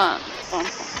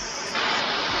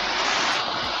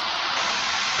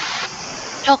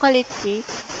 Chocolate cake.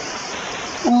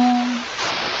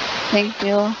 Thank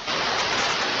you.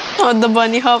 Oh, the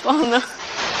bunny hop. Oh no.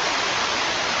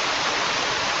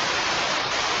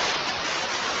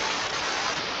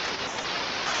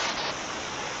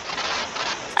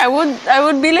 I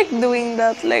would be like doing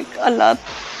that like a lot.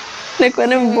 Like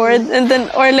when I'm bored and then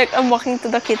or like I'm walking to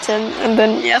the kitchen and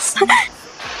then yes.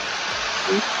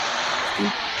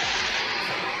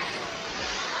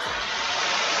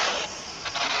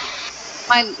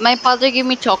 My father gave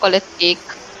me chocolate cake.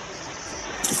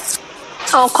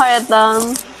 Oh, quiet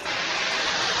down.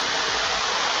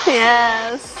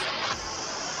 Yes.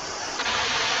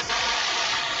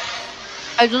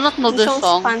 I do not know this Jung's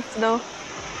song. Pants though.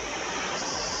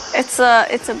 It's a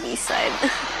B-side.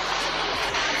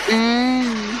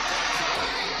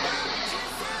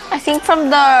 I think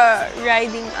from the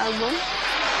Riding album.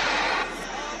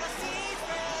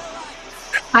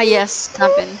 Ah, yes,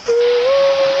 Kevin.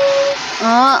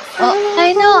 I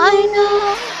know.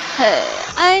 Hey,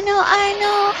 I know.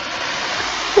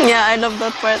 Yeah, I love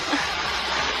that part.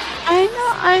 I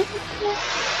know.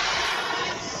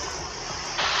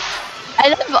 I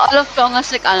love all of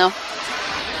Chonga's like ano.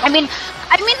 I mean,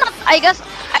 not. I guess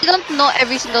I don't know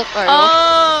every single chorus.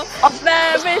 Oh,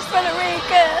 Spanish Puerto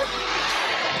Rican.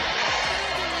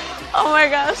 Oh my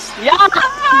gosh. Yeah.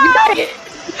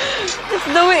 It's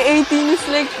the way 18 is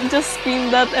like just scream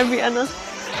that every ano.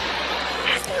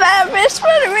 Spanish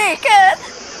Puerto Rican.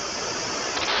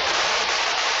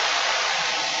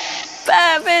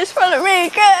 Spanish Puerto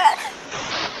Rican.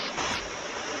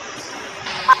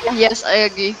 Yes, I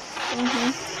agree.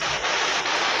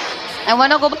 I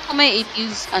wanna go back to my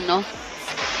 80s, ano.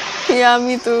 Yeah,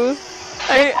 me too.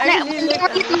 I really like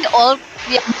that. Really old.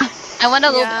 Yeah. I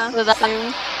wanna go back to that.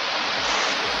 Same.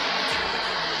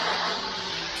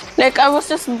 Like I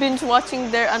was just binge watching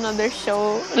their another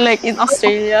show like in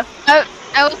Australia. I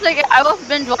was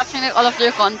binge watching like all of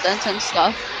their contents and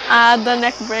stuff. The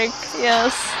neck break,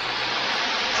 yes.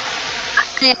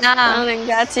 Yeah.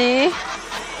 Gachi.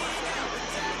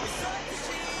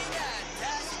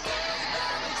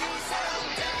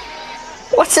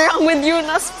 What's wrong with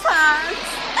Yuna's pants?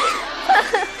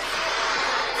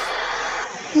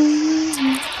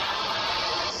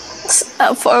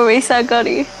 Four-way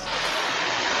sagari.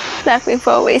 Blackpink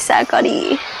four-way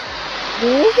sagari.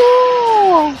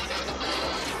 Ooh.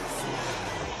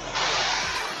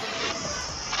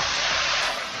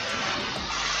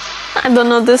 I don't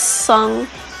know this song.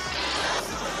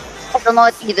 I don't know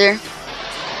it either.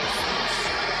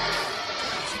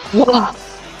 Wow.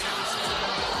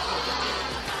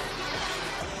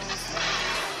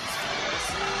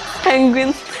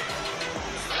 Penguin.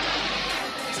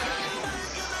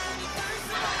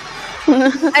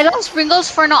 I love sprinkles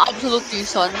for no absolute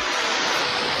reason.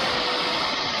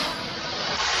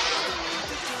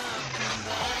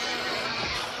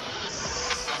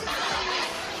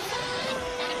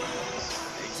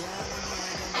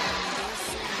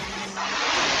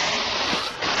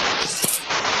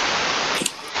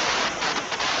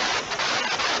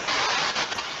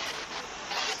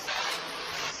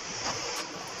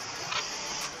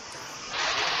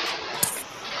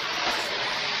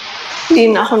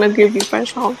 Hindi na ako nag-review para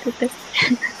sa computer.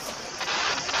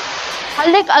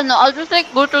 I'll just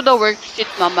like go to the worksheet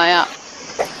mamaya.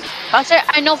 Kasi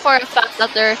I know for a fact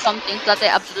that there are some things that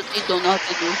I absolutely don't know how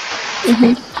to do.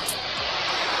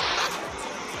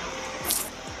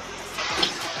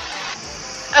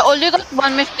 I only got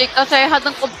one mistake kasi I had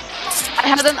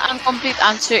an incomplete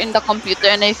answer in the computer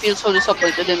and I feel so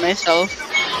disappointed in myself.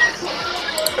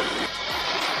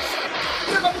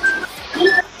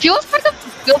 She was part of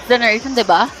Girls' Generation, di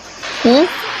ba?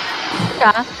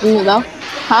 Siya? Ano daw?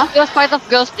 Ha? She was part of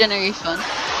Girls' Generation.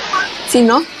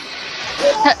 Sino?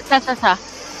 Siya.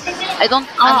 I don't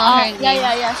know her name.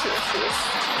 Yeah, she is.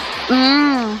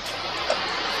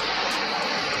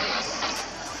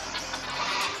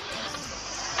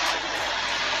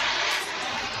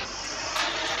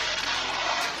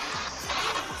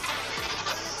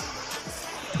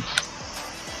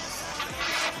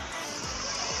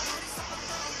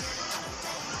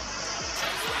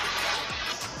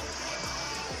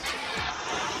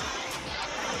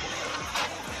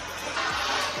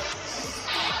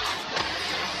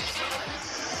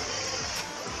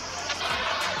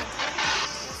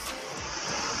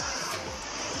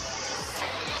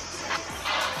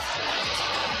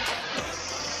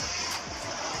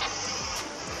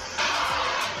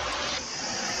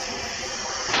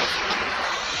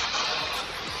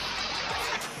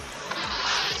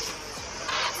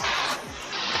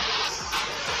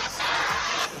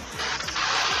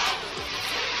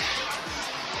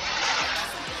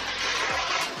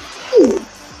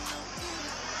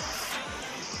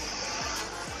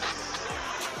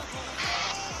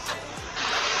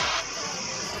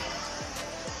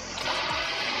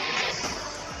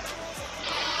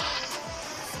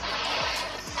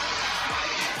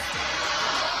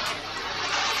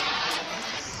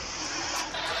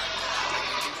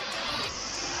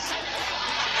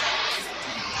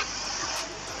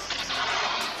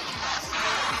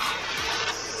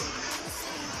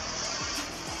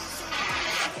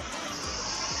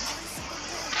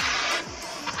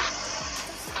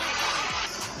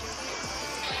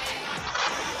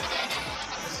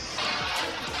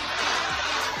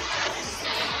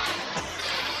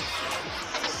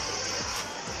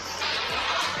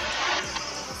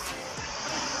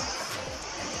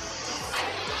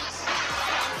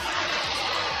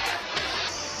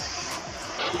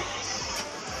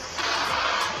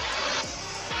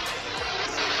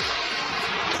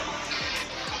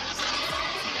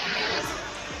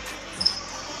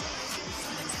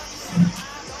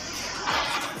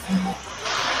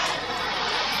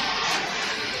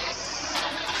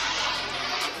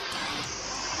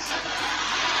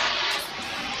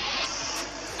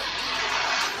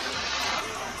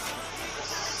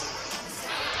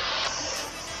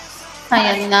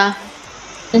 Ayan na.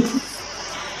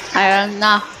 Ayan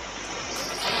na.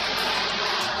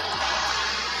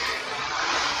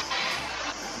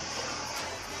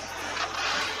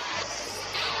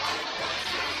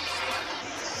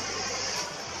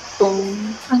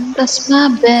 And that's my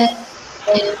bed.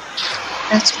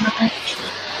 That's my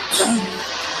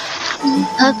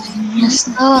nothing is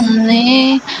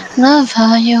lonely. Love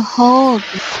how you hold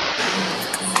me.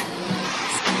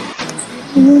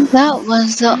 That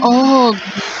was the old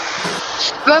me.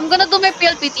 Bro, I'm gonna do my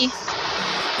PLPT.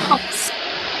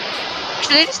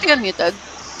 Should I just stay unmuted?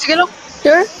 Sige lang.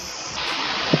 Sure.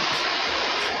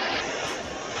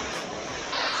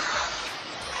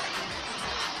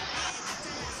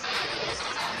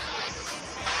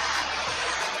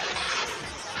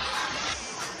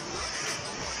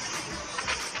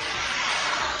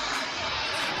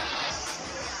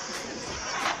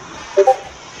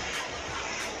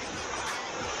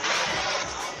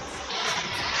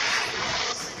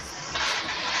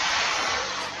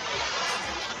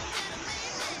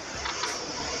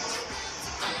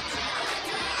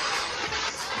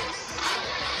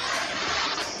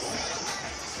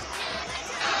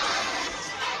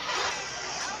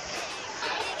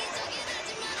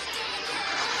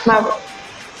 Mabo.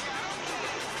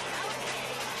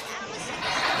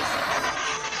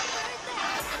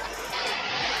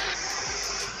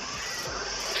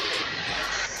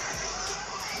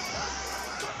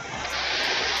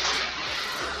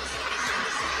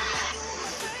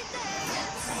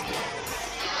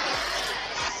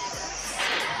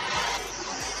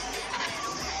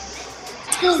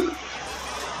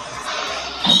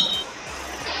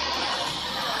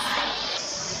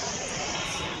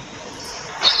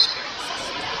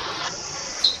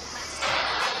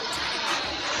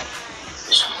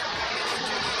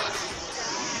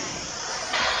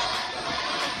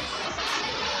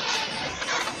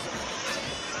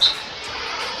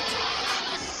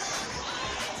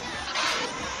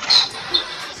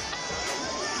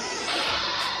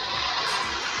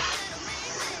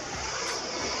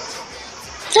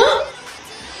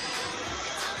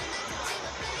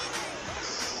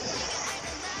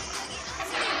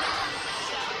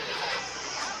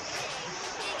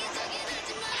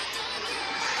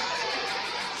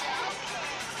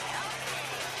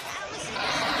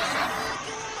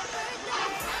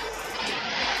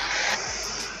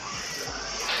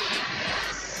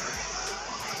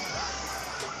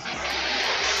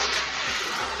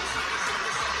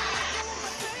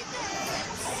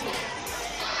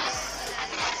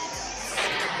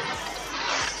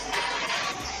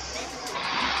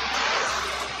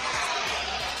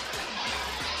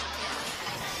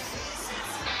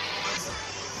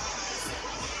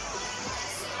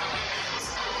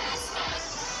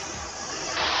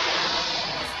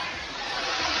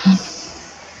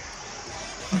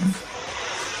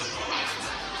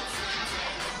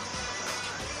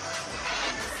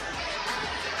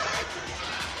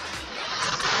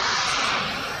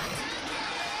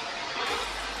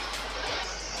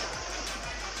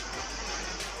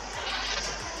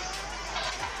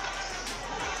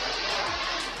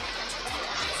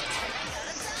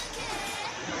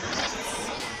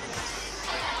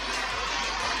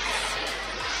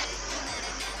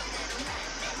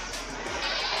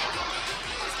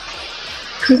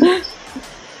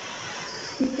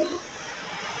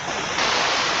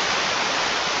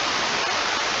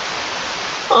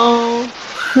 Oh.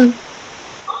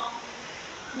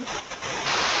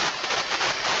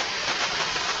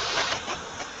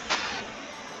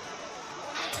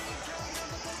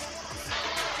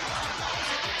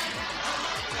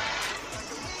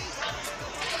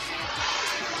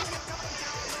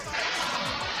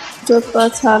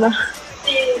 Jot Sarah.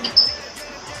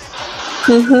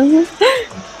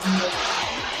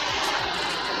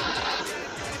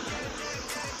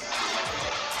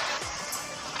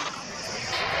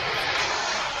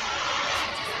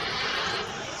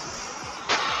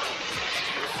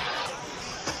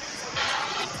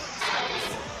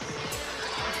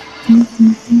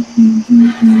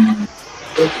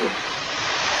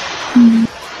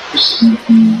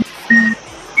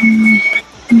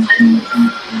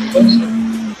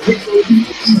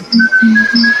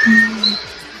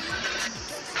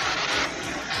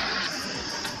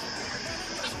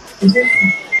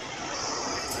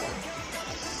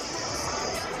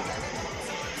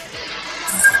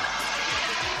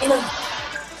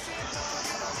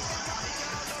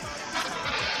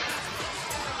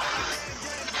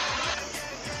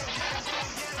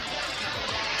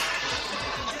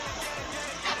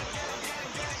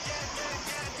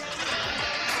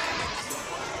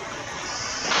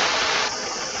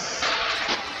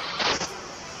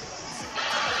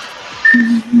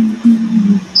 I'm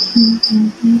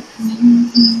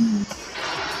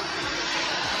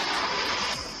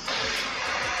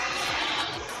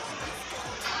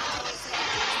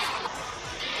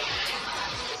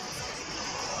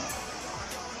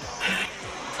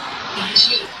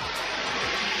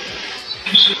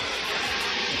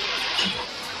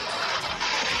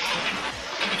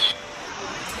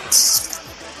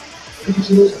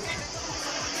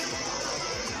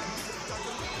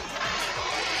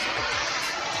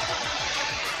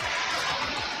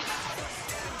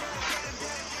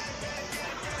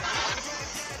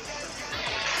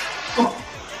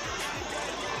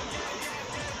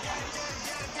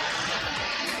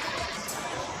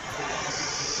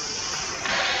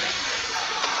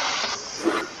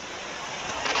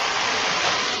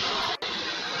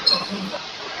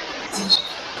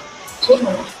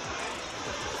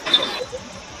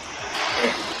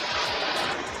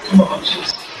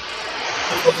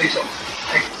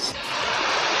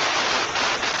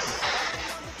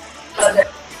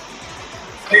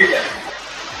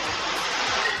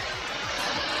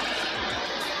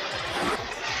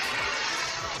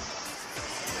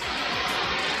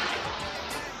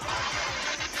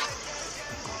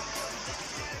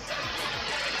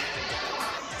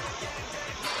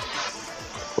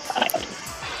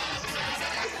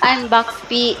back,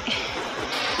 P.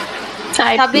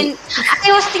 Hi, Sabi, I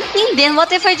was thinking din, what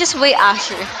if I just weigh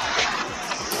Asher?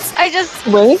 I just,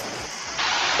 Wait.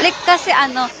 like, kasi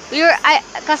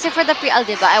kasi for the pre-al,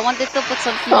 diba? I wanted to put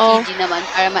something Oh. PG naman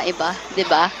para maiba,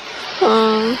 diba?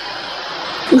 Uh,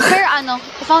 Pero I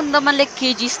found naman like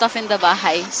KG stuff in the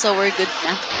bahay, so we're good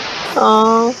na.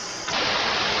 uh,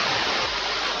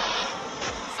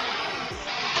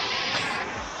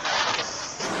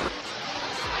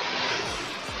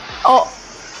 oh.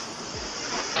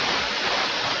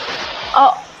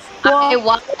 Oh. Ay,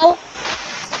 Wow. wow!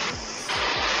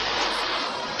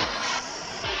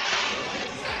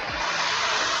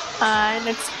 Ay,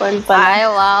 nag-spoil pala. Ay,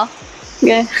 wow!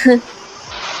 Okay.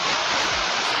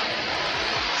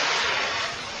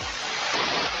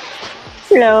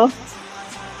 Hello.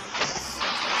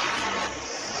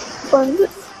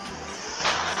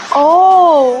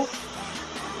 Oh!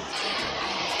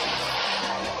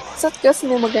 Is that kasi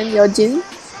mo maganda, Jin?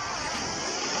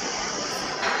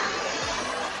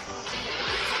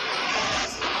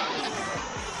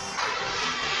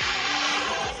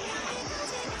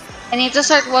 I need to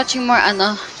start watching more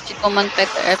Chikoman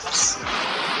Pet Eps.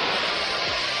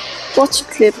 Watch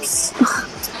clips.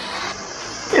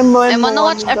 I'm gonna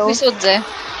watch episodes eh.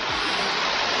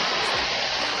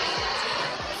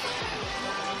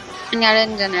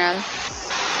 Kanyari in general.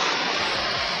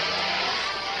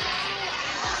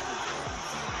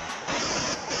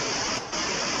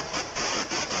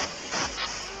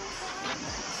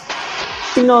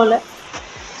 Sinole.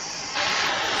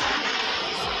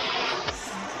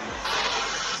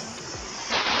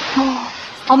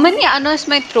 How many is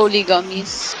my trolley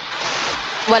gummies?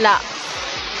 Wala.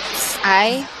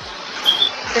 Ay.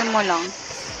 Share mo lang.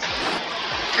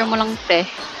 Share mo lang, te.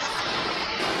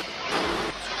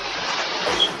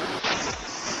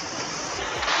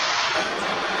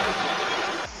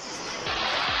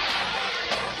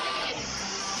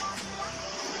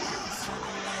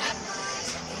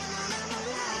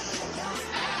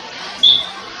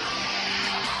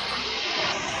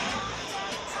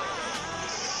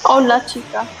 Oh, La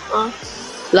Chica.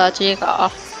 Logic,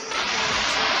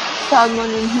 Tawag mo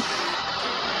nun.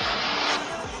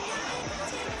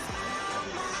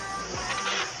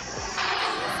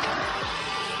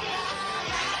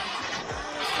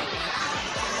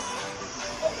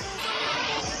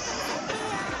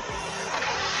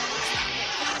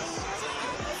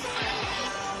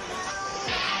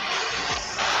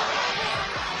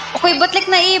 Okay, but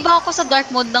like naiiba ako sa dark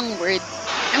mode ng word.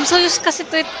 I'm so used kasi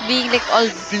to it being like all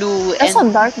blue That's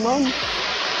and... a dark mode.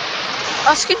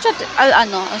 Screenshot,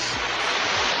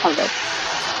 hold on.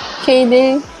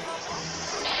 KD.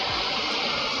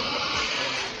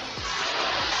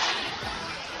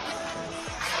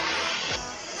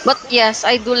 But yes,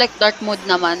 I do like dark mode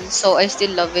naman, so I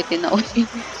still love it in a way.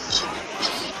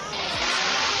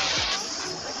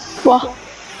 Wow.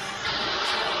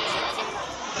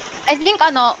 I think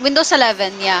Windows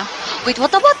 11, yeah. Wait,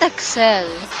 what about Excel?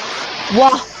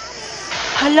 Wow!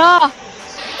 Hala!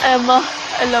 Emma,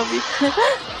 I love you.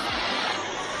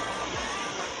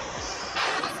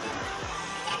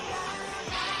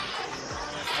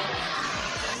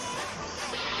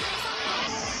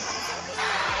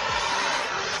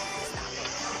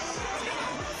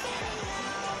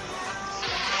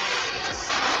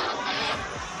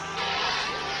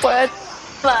 What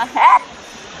the heck?